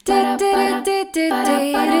Hello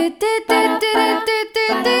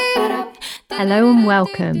and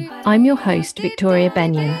welcome. I'm your host, Victoria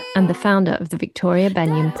Benyon, and the founder of the Victoria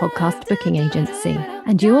Benyon Podcast Booking Agency.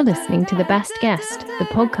 And you're listening to The Best Guest, the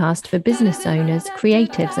podcast for business owners,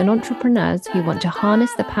 creatives, and entrepreneurs who want to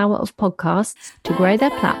harness the power of podcasts to grow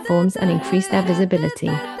their platforms and increase their visibility.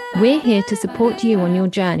 We're here to support you on your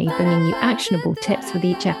journey, bringing you actionable tips with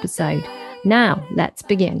each episode. Now, let's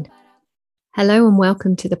begin. Hello and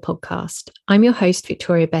welcome to the podcast. I'm your host,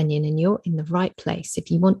 Victoria Benyon, and you're in the right place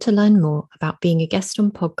if you want to learn more about being a guest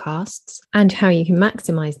on podcasts and how you can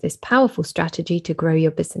maximize this powerful strategy to grow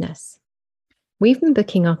your business. We've been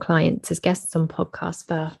booking our clients as guests on podcasts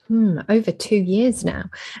for over 2 years now,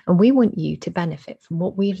 and we want you to benefit from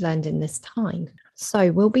what we've learned in this time.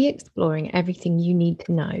 So we'll be exploring everything you need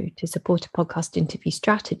to know to support a podcast interview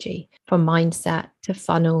strategy, from mindset to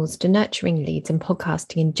funnels to nurturing leads and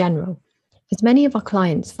podcasting in general. As many of our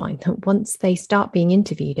clients find that once they start being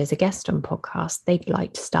interviewed as a guest on podcasts, they'd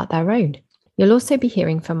like to start their own. You'll also be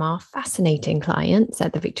hearing from our fascinating clients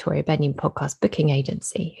at the Victoria Benyon Podcast Booking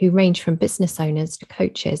Agency, who range from business owners to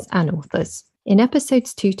coaches and authors. In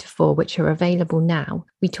episodes 2 to 4, which are available now,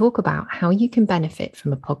 we talk about how you can benefit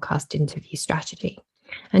from a podcast interview strategy.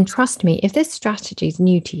 And trust me, if this strategy is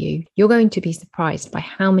new to you, you're going to be surprised by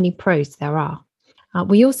how many pros there are.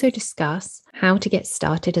 We also discuss how to get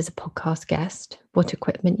started as a podcast guest, what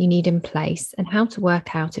equipment you need in place, and how to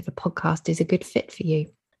work out if a podcast is a good fit for you.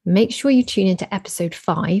 Make sure you tune into episode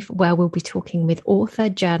 5, where we'll be talking with author,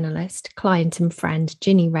 journalist, client and friend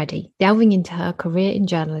Ginny Reddy, delving into her career in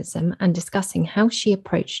journalism and discussing how she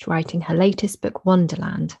approached writing her latest book,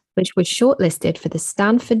 Wonderland, which was shortlisted for the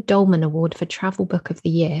Stanford Dolman Award for Travel Book of the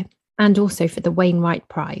Year and also for the Wainwright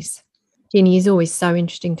Prize. Ginny is always so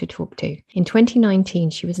interesting to talk to. In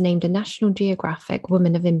 2019, she was named a National Geographic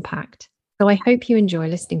Woman of Impact. So I hope you enjoy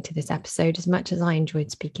listening to this episode as much as I enjoyed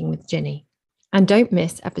speaking with Ginny. And don't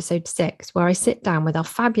miss episode 6, where I sit down with our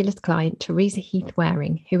fabulous client, Teresa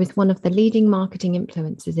Heath-Waring, who is one of the leading marketing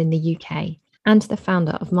influencers in the UK and the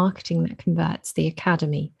founder of Marketing That Converts, the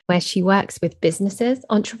Academy, where she works with businesses,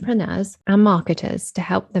 entrepreneurs, and marketers to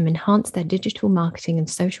help them enhance their digital marketing and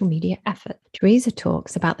social media efforts. Teresa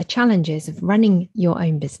talks about the challenges of running your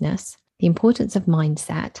own business, the importance of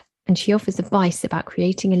mindset, and she offers advice about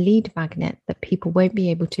creating a lead magnet that people won't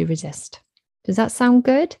be able to resist. Does that sound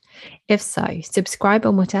good? If so, subscribe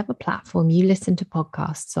on whatever platform you listen to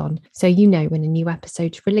podcasts on so you know when a new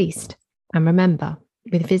episode's released. And remember,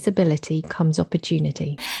 with visibility comes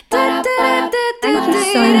opportunity. Thank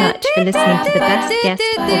you so much for listening to the Best Guest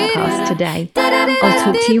podcast today. I'll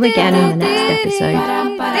talk to you again in the next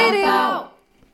episode.